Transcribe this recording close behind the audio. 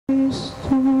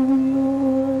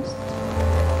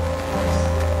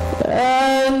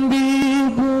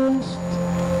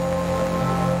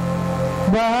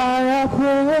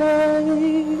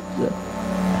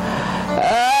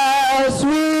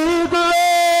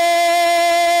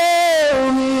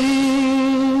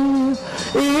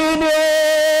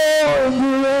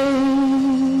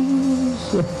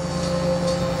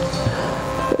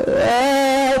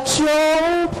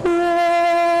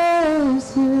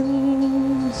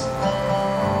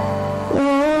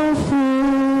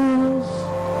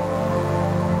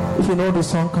you know the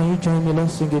song, can you join me?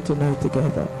 Let's sing it tonight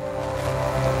together.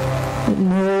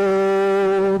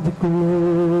 Know the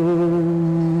glory.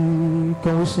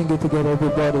 Can we sing it together,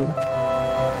 everybody?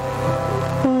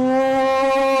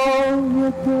 Oh,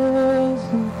 your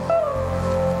presence.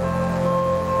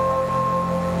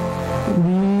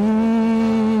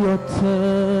 Be your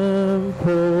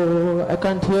temple. I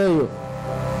can't hear you.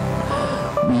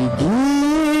 We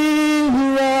give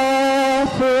you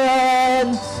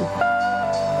reverence.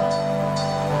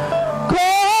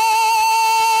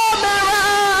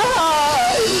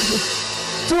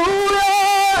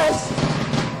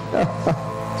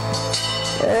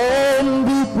 And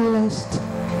be blessed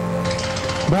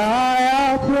by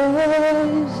our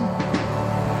praise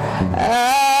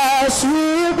as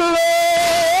we glory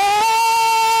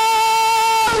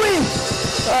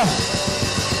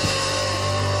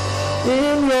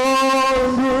in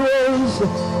your grace.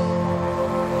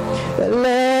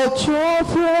 Let your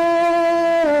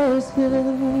presence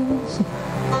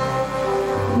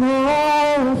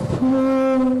now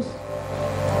fill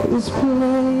this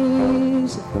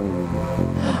place.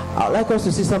 I'd like us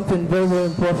to see something very, very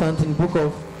important in book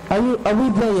of, are we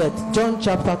there yet? John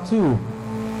chapter 2.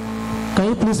 Can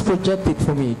you please project it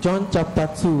for me? John chapter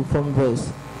 2 from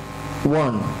verse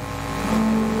 1.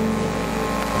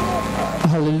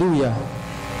 Hallelujah.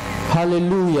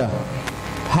 Hallelujah.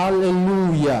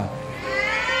 Hallelujah.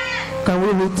 Can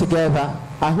we read together?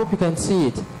 I hope you can see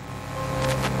it.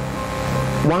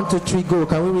 1, 2, 3, go.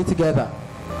 Can we read together?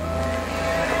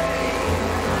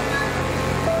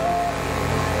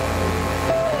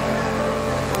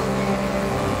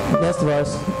 Next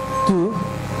verse 2.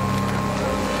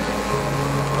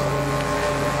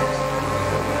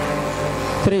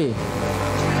 Three.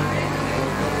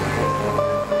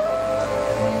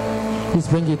 Please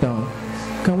bring it down.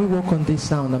 Can we work on this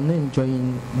sound? I'm not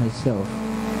enjoying myself.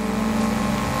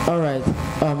 Alright,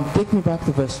 take me back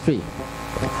to verse 3.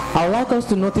 I would like us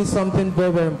to notice something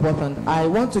very, very important. I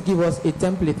want to give us a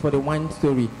template for the wine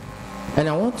story. And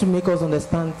I want to make us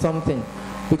understand something.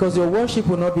 Because your worship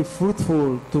will not be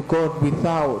fruitful to God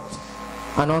without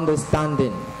an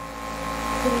understanding.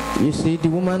 You see, the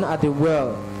woman at the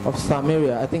well of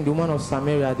Samaria, I think the woman of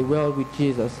Samaria at the well with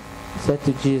Jesus, said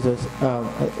to Jesus,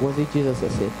 was it Jesus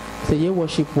that said, ye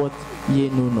worship what ye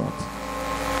know not.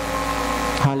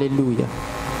 Hallelujah.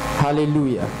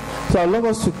 Hallelujah. So I love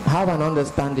us to have an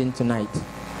understanding tonight.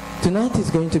 Tonight is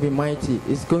going to be mighty.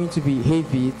 It's going to be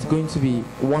heavy. It's going to be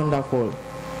wonderful.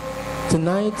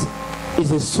 Tonight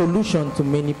is a solution to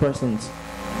many persons.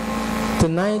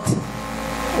 Tonight,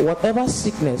 whatever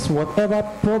sickness, whatever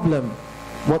problem,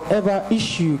 whatever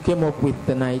issue you came up with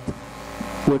tonight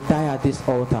will die at this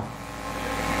altar.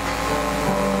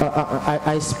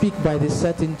 I speak by the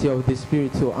certainty of the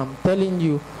Spirit, so I'm telling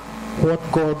you what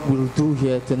God will do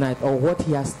here tonight, or what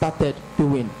He has started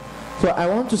doing. So I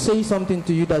want to say something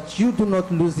to you, that you do not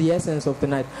lose the essence of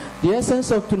tonight. The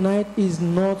essence of tonight is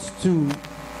not to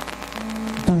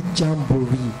do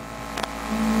jamboree.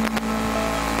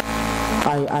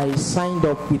 I signed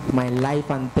up with my life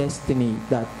and destiny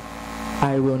that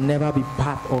I will never be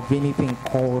part of anything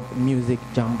called music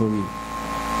jamboree.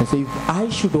 And so if I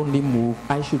should only move,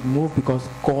 I should move because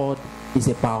God is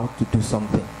about to do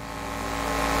something.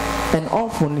 And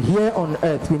often here on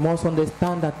earth, we must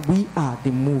understand that we are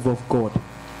the move of God.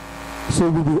 So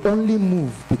we will only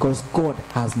move because God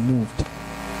has moved.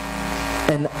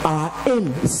 And our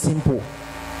aim is simple.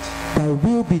 Thy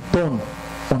will be done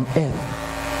on earth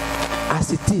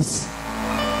as it is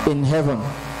in heaven.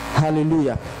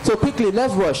 Hallelujah. So quickly,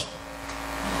 let's rush.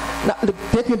 Now,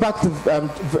 take me back to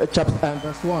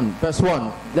verse 1. Verse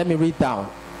 1. Let me read down.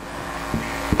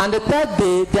 And the third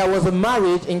day there was a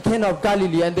marriage in Cana of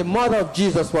Galilee, and the mother of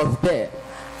Jesus was there.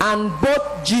 And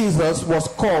both Jesus was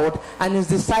called and his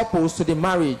disciples to the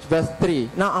marriage. Verse 3.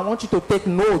 Now I want you to take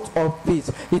note of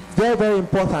this. It's very, very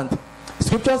important.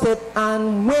 Scripture said,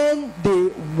 and when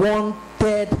they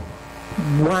wanted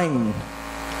wine,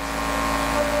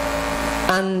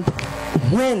 and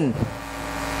when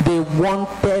they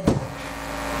wanted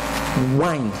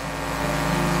wine,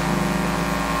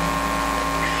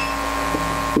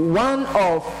 one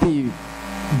of the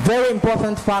very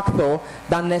important factors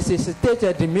that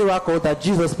necessitated the miracle that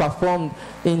Jesus performed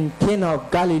in Cana of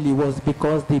Galilee was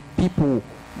because the people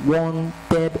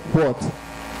wanted what?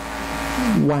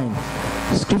 Wine.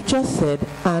 Scripture said,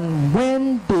 and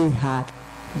when they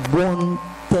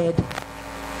wanted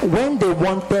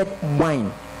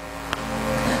wine,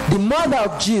 the mother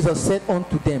of Jesus said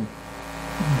unto them,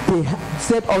 they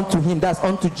said unto him, that's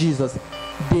unto Jesus,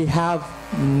 they have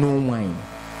no wine.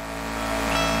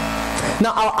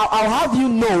 Now I'll have you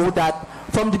know that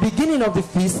from the beginning of the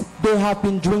feast, they have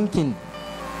been drinking.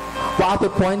 But at the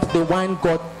point, the wine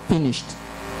got finished.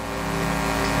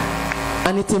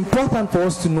 And it's important for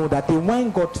us to know that the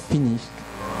wine got finished,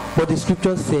 but the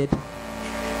scripture said,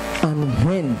 and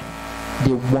when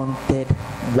they wanted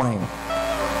wine.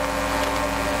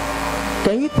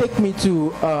 Can you take me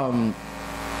to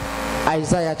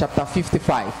Isaiah chapter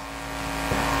 55?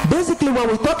 Basically, when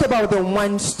we talk about the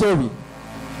wine story,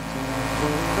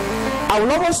 I would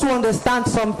love us to understand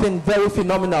something very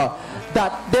phenomenal.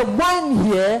 That the wine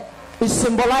here is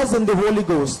symbolizing the Holy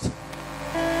Ghost.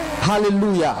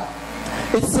 Hallelujah.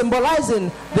 It's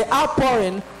symbolizing the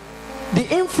outpouring, the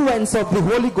influence of the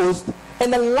Holy Ghost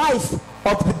in the life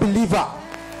of the believer.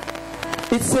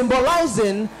 It's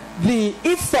symbolizing the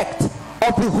effect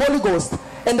of the Holy Ghost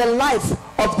in the life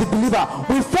of the believer.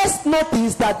 We first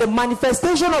noticed that the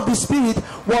manifestation of the Spirit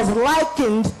was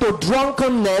likened to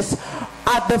drunkenness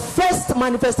at the first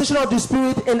manifestation of the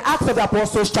Spirit in Acts of the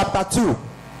Apostles chapter 2.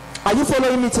 Are you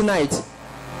following me tonight?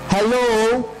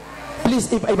 Hello?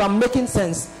 Please, if I'm making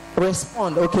sense,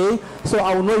 respond, okay? So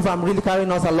I will know if I'm really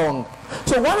carrying us along.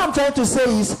 So what I'm trying to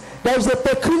say is, there is a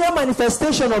peculiar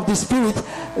manifestation of the Spirit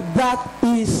that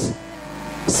is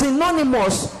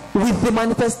synonymous with the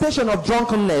manifestation of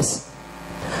drunkenness.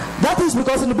 That is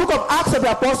because in the book of Acts of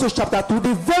the Apostles chapter 2,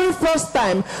 the very first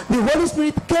time the Holy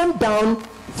Spirit came down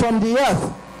from the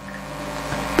earth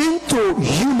into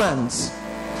humans,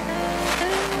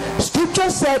 scripture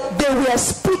said they were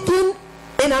speaking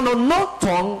in an unknown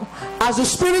tongue as the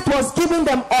Spirit was giving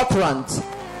them utterance.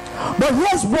 But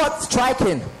here's what's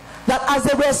striking, that as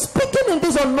they were speaking in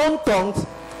these unknown tongues,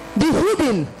 the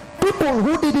hidden people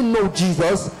who didn't know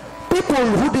Jesus, people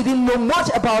who didn't know much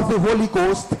about the Holy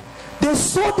Ghost, they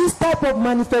saw this type of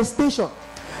manifestation.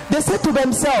 They said to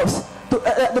themselves,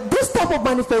 this type of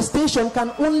manifestation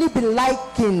can only be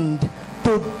likened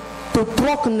to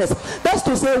drunkenness. That's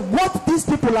to say, what these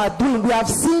people are doing, we have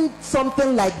seen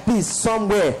something like this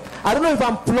somewhere. I don't know if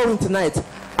I'm flowing tonight.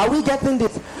 Are we getting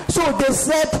this? So they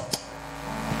said,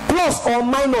 plus or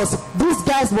minus, these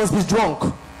guys must be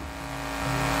drunk.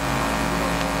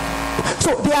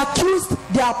 So they accused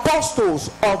the apostles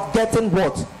of getting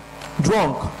what?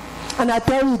 Drunk. And I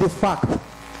tell you the fact,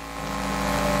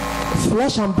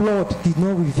 flesh and blood did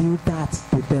not reveal that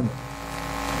to them.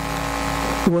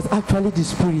 It was actually the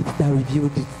Spirit that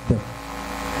revealed it to them.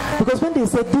 Because when they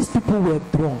said these people were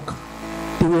drunk,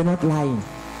 they were not lying.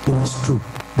 It was true.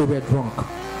 They were drunk.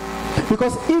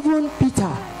 Because even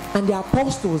Peter and the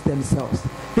apostles themselves,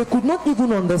 they could not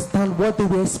even understand what they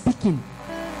were speaking.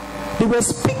 They were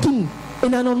speaking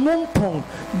in an unknown tongue.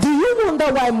 Do you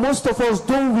wonder why most of us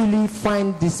don't really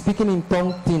find the speaking in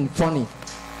tongue thing funny?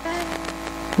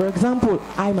 For example,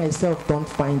 I myself don't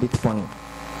find it funny.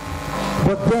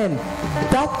 But then,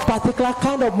 that particular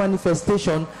kind of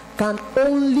manifestation can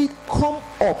only come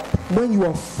up when you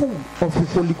are full of the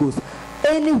Holy Ghost.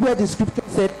 Anywhere the scripture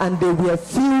said, and they were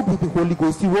filled with the Holy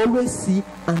Ghost, you always see,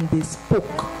 and they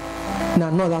spoke in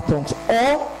another tongues,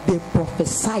 or they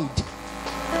prophesied,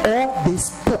 or they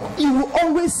spoke. You will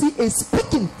always see a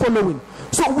speaking following.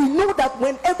 So we know that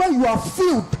whenever you are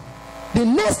filled, the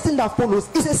next thing that follows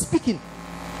is a speaking.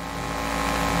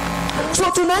 So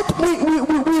tonight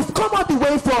we've come all the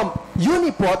way from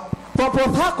Uniport, from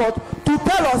Port Harcourt, to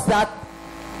tell us that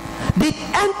the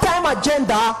end time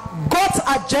agenda, God's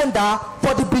agenda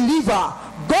for the believer,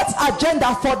 God's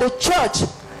agenda for the church,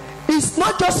 is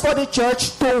not just for the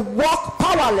church to walk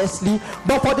powerlessly,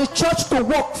 but for the church to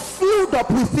walk filled up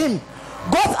with Him.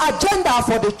 God's agenda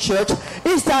for the church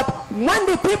is that when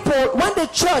the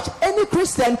church, any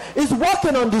Christian is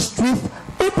walking on the street,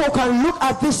 people can look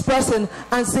at this person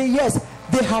and say, yes,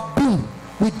 they have been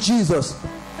with Jesus.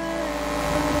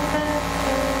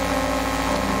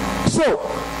 So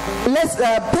let's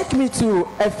take me to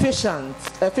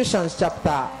Ephesians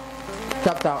chapter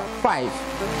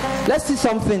 5. Let's see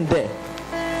something there.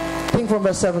 Think from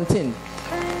verse 17.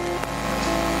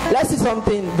 Let's see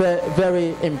something very,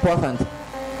 very important.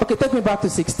 Okay, take me back to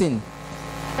 16.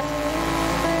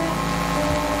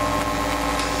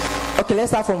 Okay,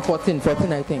 let's start from 14.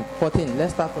 14, I think. 14.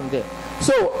 Let's start from there.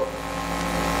 So,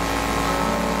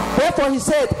 wherefore he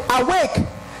said, awake,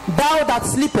 thou that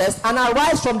sleepest, and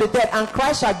arise from the dead, and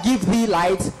Christ shall give thee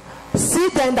light. See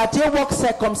then that ye walk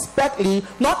circumspectly,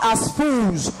 not as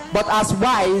fools, but as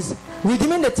wise,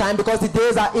 redeeming the time, because the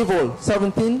days are evil.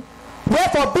 17.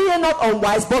 Wherefore be ye not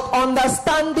unwise, but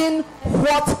understanding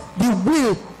what the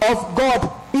will of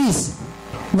God is.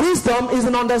 Wisdom is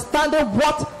an understanding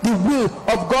what the will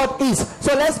of God is.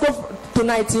 So let's go to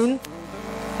 19.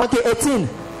 Okay, 18.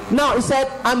 Now he said,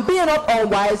 and be ye not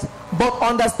unwise, but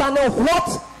understanding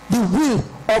what the will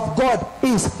of God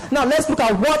is. Now let's look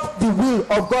at what the will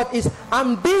of God is.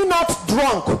 And be not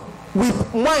drunk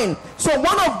with wine. So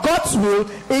one of God's will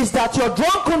is that your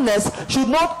drunkenness should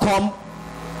not come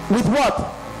with what?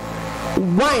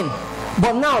 Wine.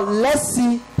 But now let's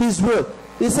see his will.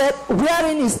 He said,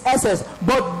 wherein is essence,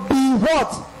 but be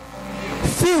what?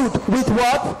 Filled with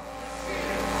what?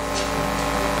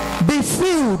 Be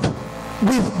filled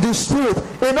with the Spirit.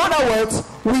 In other words,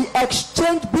 we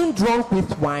exchange being drunk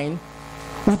with wine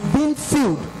with being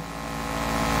filled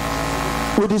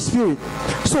with the Spirit.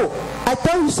 So I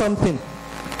tell you something.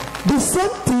 The same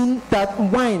thing that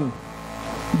wine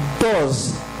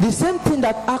does, the same thing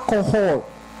that alcohol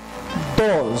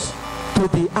does to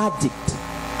the addict,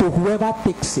 to whoever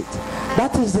takes it,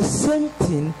 that is the same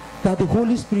thing that the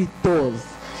Holy Spirit does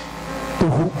to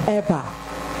whoever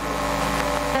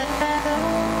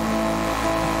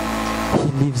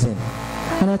he lives in.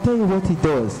 And I tell you what he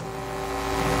does.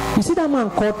 You see that man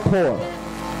called Paul?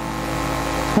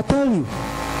 I tell you,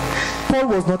 Paul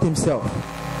was not himself.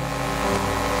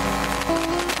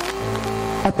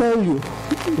 I tell you,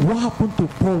 what happened to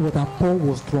Paul was that Paul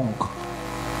was drunk.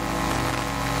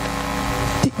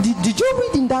 Did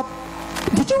you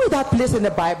read that place in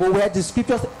the Bible where the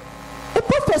scriptures, a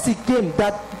prophecy came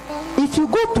that if you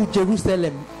go to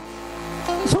Jerusalem,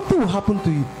 something will happen to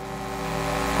you.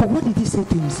 But what did he say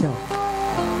to himself?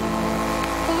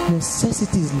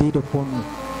 Necessity is laid upon me.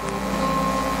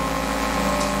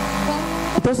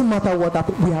 It doesn't matter what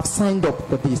happened, we have signed up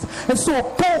for this. And so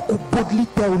Paul could boldly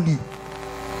tell you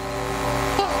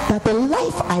that the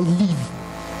life I live,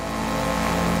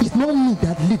 it's not me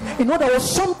that live. In other words,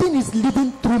 something is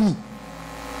living through me.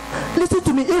 Listen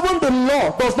to me, even the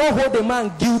law does not hold a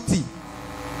man guilty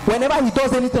whenever he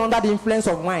does anything under the influence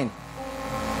of wine.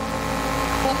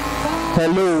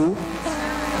 Hello?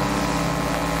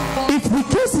 If the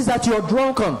case is that you're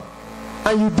drunken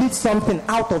and you did something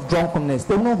out of drunkenness,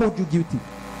 they will not hold you guilty.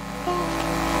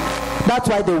 That's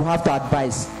why they will have to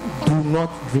advise, do not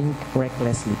drink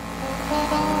recklessly.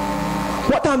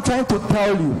 What I'm trying to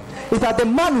tell you is that the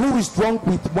man who is drunk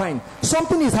with wine,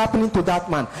 something is happening to that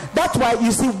man. That's why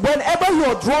you see, whenever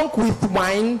you're drunk with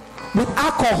wine, with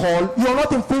alcohol, you're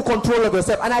not in full control of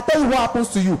yourself. And I tell you what happens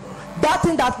to you. That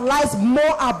thing that lies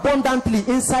more abundantly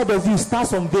inside of you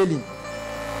starts unveiling.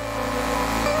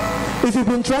 If you've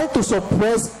been trying to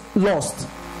suppress lust,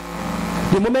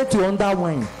 the moment you're under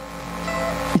wine,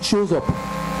 it shows up.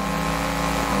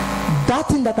 That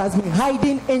thing that has been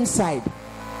hiding inside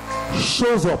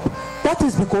shows up. That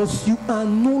is because you are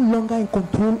no longer in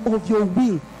control of your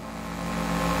will.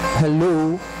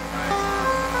 Hello?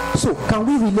 So can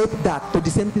we relate that to the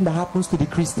same thing that happens to the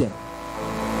Christian?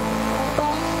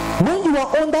 When you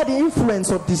are under the influence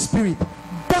of the Spirit,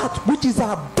 that which is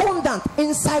abundant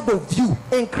inside of you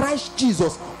in Christ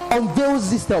Jesus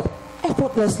unveils itself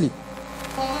effortlessly.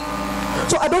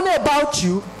 So I don't know about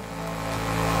you.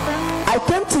 I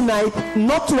came tonight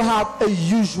not to have a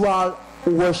usual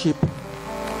worship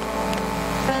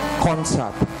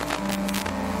concert.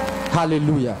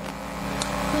 Hallelujah.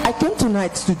 I came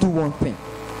tonight to do one thing.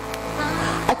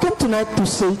 I came tonight to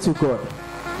say to God,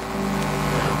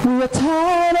 we are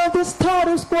tired of the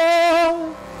status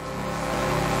quo.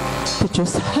 It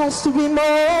just has to be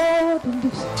more than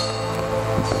this.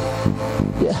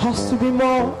 It has to be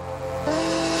more.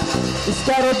 It's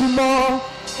gotta be more.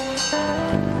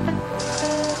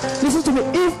 Listen to me,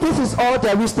 if this is all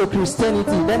there is to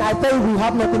Christianity, then I tell you we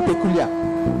have nothing peculiar.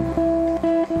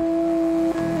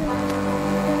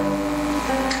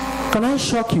 Can I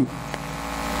shock you?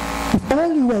 If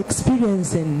all you are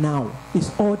experiencing now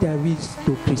is all there is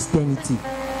to Christianity,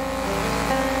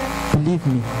 believe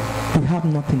me, we have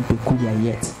nothing peculiar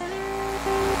yet.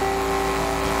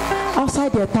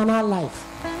 Outside the eternal life,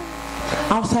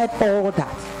 outside all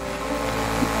that,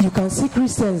 you can see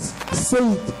Christians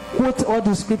say it, quote all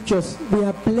the scriptures. We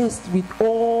are blessed with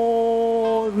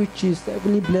all riches,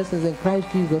 heavenly blessings in Christ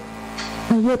Jesus.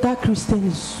 And yet that Christian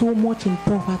is so much in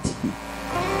poverty.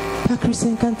 That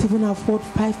Christian can't even afford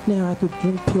 5 naira to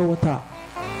drink pure water.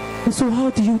 And so how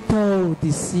do you tell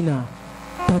the sinner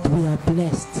that we are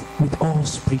blessed with all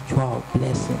spiritual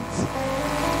blessings?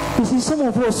 You see, some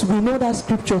of us, we know that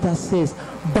scripture that says,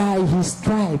 by his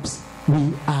stripes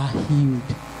we are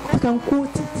healed. We can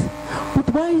quote it. But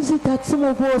why is it that some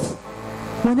of us,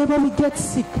 whenever we get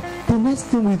sick, the next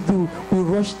thing we do, we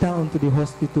rush down to the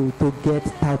hospital to get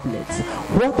tablets?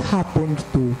 What happened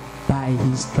to by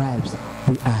his stripes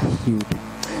we are healed?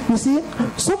 You see,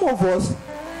 some of us,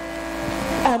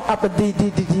 the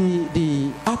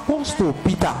Apostle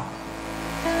Peter,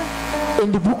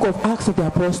 in the book of Acts of the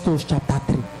Apostles chapter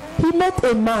 3, he met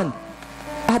a man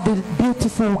at the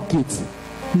beautiful gate.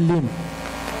 lame.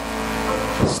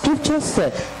 Scripture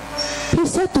said, he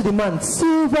said to the man,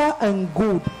 silver and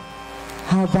gold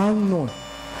have I known.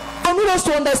 I need us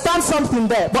to understand something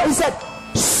there. But he said,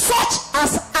 such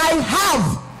as I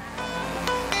have.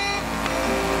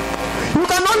 You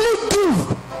can only give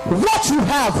what you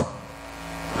have.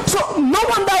 So no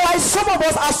wonder why some of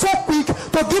us are so quick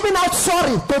to giving out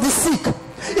sorry to the sick.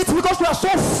 It's because we are so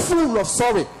full of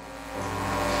sorry.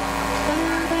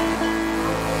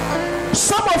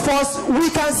 Some of us, we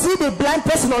can see the blind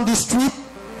person on the street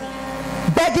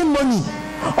begging money.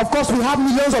 Of course, we have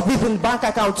millions of people in bank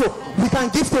account, so we can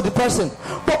give to the person.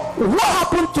 But what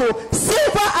happened to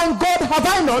silver and gold have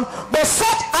I known, but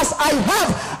such as I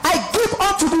have, I give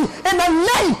unto thee in the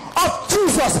name of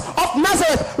Jesus of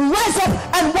Nazareth. Rise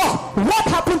up and walk. What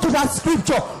happened to that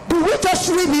scripture? Do we just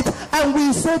read it and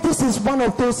we say this is one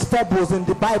of those fables in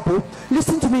the Bible?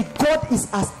 Listen to me. God is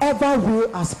as ever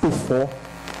real as before,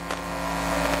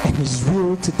 and is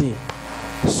real today.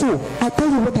 So I tell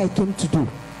you what I came to do.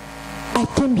 I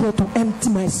came here to empty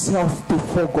myself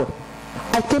before God.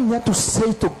 I came here to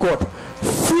say to God,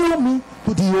 fill me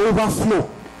to the overflow.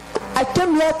 I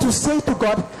came here to say to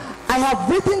God, I have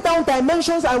written down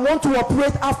dimensions I want to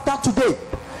operate after today.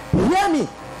 Hear me.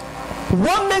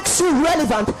 What makes you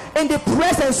relevant in the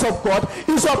presence of God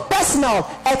is your personal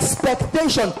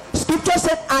expectation. Scripture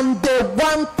said, and they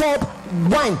wanted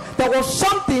wine. There was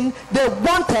something they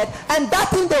wanted, and that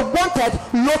thing they wanted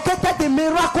located the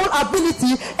miracle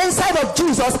ability inside of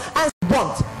Jesus and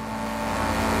want.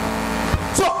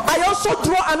 So I also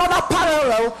draw another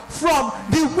parallel from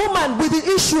the woman with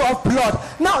the issue of blood.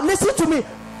 Now listen to me.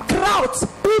 Crowds,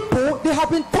 people, they have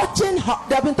been touching her,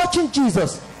 they have been touching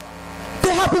Jesus.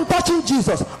 They have been touching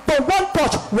Jesus, but one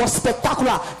touch was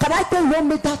spectacular. Can I tell you what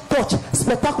made that touch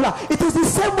spectacular? It is the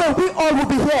same way we all will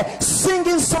be here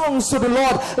singing songs to the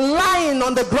Lord, lying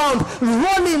on the ground,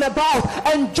 rolling about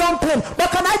and jumping.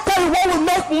 But can I tell you what will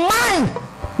make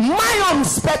mine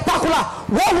spectacular?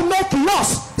 What will make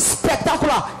yours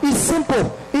spectacular? It's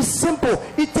simple. It's simple.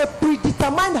 It's a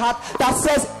predetermined heart that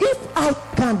says, if I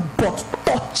can but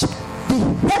touch the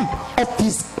hem of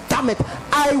his garment,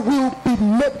 I will be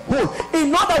made whole.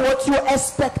 In other words, your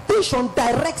expectation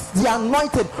directs the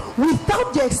anointing.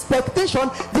 Without the expectation,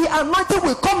 the anointing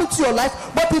will come into your life,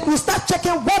 but it will start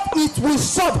checking what it will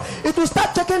solve. It will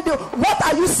start checking what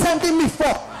are you sending me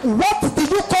for? What did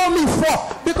you call me for?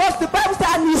 Because the Bible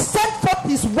says, and he sent forth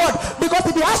his word. Because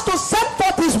if he has to send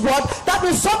forth his word, that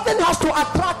means something has to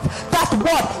attract that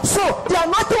word. So the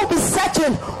anointing will be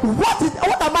searching,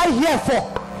 what am I here for?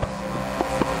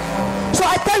 So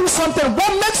I tell you something,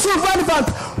 what makes you relevant,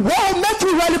 what will make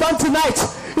you relevant tonight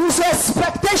is your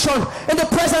expectation in the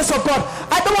presence of God.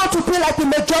 I don't want to be like the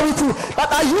majority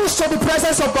that are used to the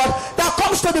presence of God, that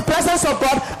comes to the presence of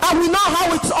God, and we know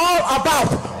how it's all about.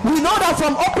 We know that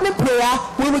from opening prayer,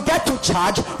 we will get to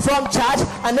church, from church,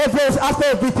 and after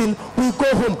everything, we go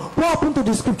home. What happened to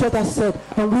the scripture that said,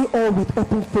 and we all with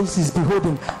open faces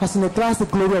beholding, as in a glass the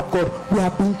glory of God, we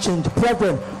have been changed.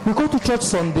 Brethren, we go to church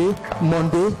Sunday,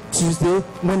 Monday, Tuesday,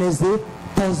 Wednesday,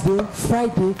 Thursday,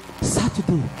 Friday,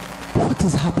 Saturday. What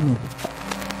is happening?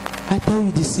 I tell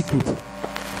you the secret.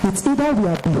 It's either we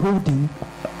are beholding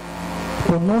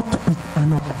or not with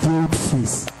an unveiled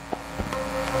face.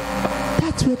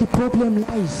 That's where the problem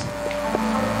lies.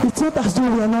 It's not as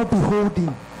though we are not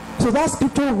beholding. So that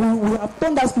scripture, we have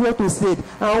done that scripture to say,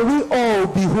 and we all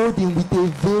beholding with a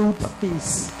veiled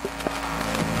face.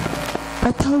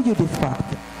 I tell you the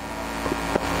fact.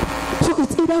 So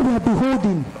it's either we are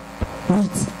beholding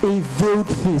with a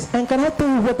veiled face. And can I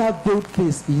tell you what that veiled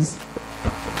face is?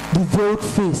 The veiled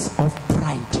face of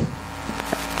pride,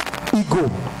 ego,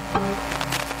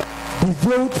 the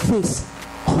veiled face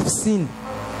of sin.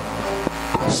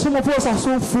 Some of us are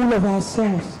so full of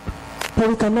ourselves that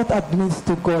we cannot admit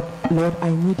to God, Lord, I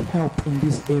need help in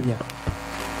this area.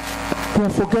 We are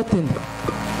forgetting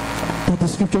that the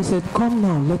scripture said, come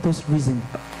now, let us reason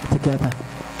together.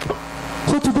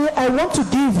 So today I want to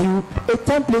give you a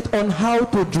template on how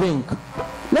to drink.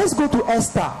 Let's go to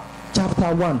Esther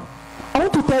chapter 1. I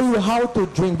want to tell you how to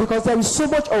drink because there is so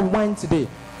much of wine today.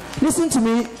 Listen to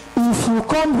me. If you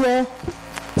come here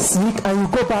sick and you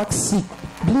go back sick,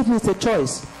 believe me, it's a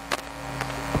choice.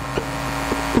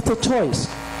 It's a choice.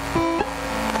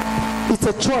 It's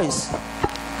a choice.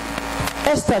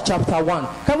 Esther chapter 1.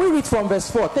 Can we read from verse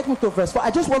 4? Take me to verse 4.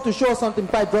 I just want to show us something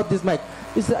before I drop this mic.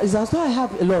 It's as though I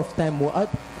have a lot of time more.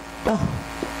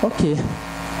 Okay.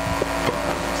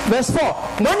 Verse 4.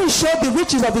 When he showed the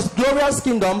riches of his glorious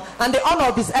kingdom and the honor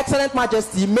of his excellent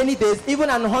majesty many days, even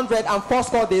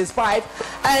 180 days, 5.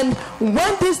 And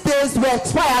when these days were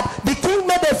expired, the king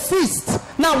made a feast.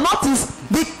 Now notice,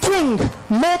 the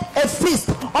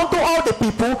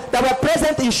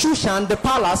in Shushan, the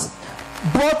palace,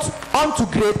 brought unto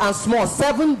great and small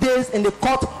 7 days in the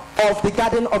court of the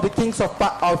garden of the kings of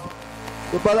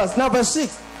the palace. Now verse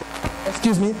 6,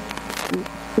 excuse me,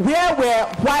 where were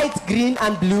white, green,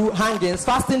 and blue hangings,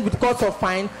 fastened with cords of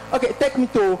fine. Okay, take me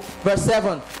to verse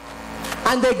 7.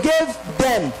 And they gave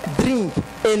them drink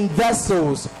in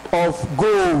vessels of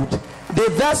gold, the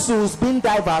vessels being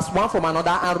diverse one from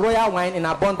another, and royal wine in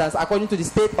abundance, according to the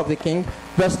state of the king.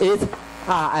 Verse 8.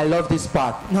 I love this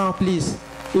part. Now please,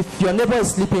 if your neighbor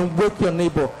is sleeping, wake your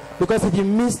neighbor, because if you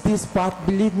miss this part,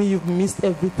 believe me, you've missed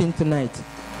everything tonight.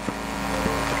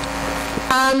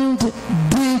 And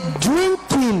the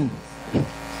drinking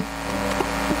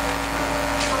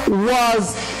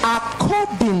was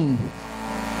according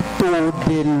to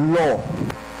the law.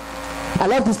 I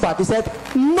love this part. He said,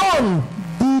 none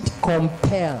did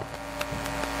compel.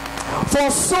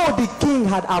 For so the king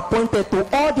had appointed to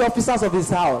all the officers of his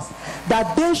house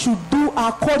that they should do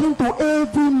according to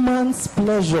every man's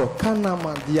pleasure.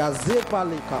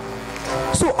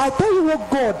 So I tell you what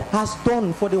God has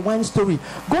done for the wine story.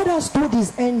 God has told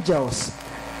his angels,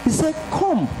 he said,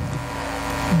 come,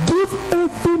 give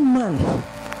every man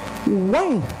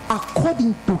wine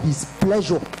according to his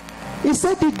pleasure. He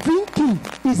said the drinking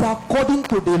is according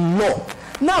to the law.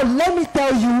 Now let me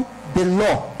tell you the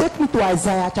law. Take me to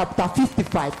Isaiah chapter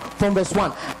 55 from verse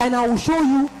 1, and I will show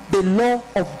you the law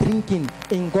of drinking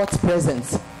in God's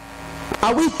presence.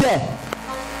 Are we there?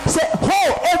 Say,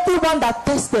 ho, everyone that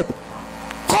tasted,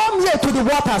 come here to the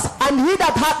waters, and he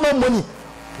that hath no money,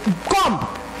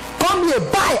 come here,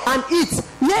 buy and eat.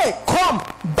 Yea, come,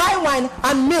 buy wine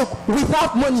and milk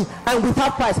without money and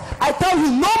without price. I tell you,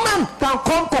 no man can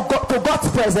come to God's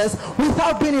presence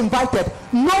without being invited.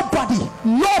 Nobody.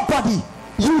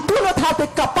 You do not have the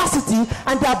capacity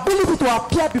and the ability to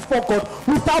appear before God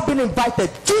without being invited.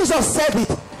 Jesus said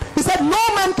it. He said,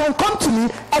 no man can come to me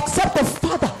except the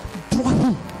Father draw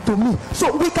him to me.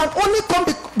 So we can only come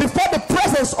before the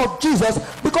presence of Jesus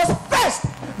because first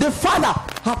the Father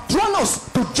have drawn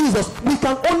us to Jesus. We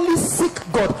can only seek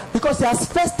God because he has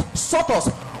first sought us.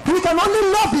 We can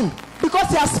only love him because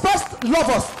he has first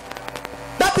loved us.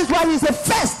 That is why he is the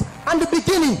first and the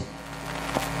beginning.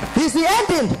 He is the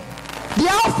ending, the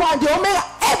Alpha and the Omega,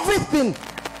 everything.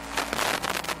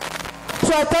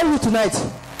 So I tell you tonight,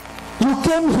 you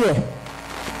came here,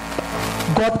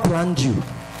 God planned you.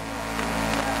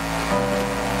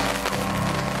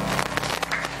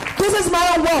 This is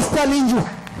my own way of telling you.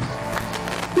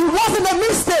 It wasn't a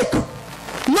mistake.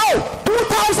 No,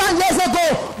 2,000 years ago,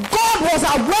 God was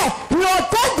aware. He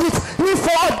ordained it. He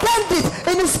foreordained it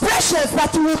in his prescience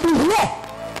that you will be here.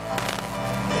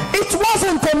 It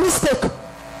wasn't a mistake.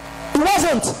 It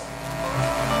wasn't.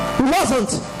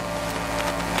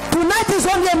 Tonight is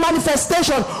only a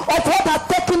manifestation of what had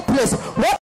taken place. What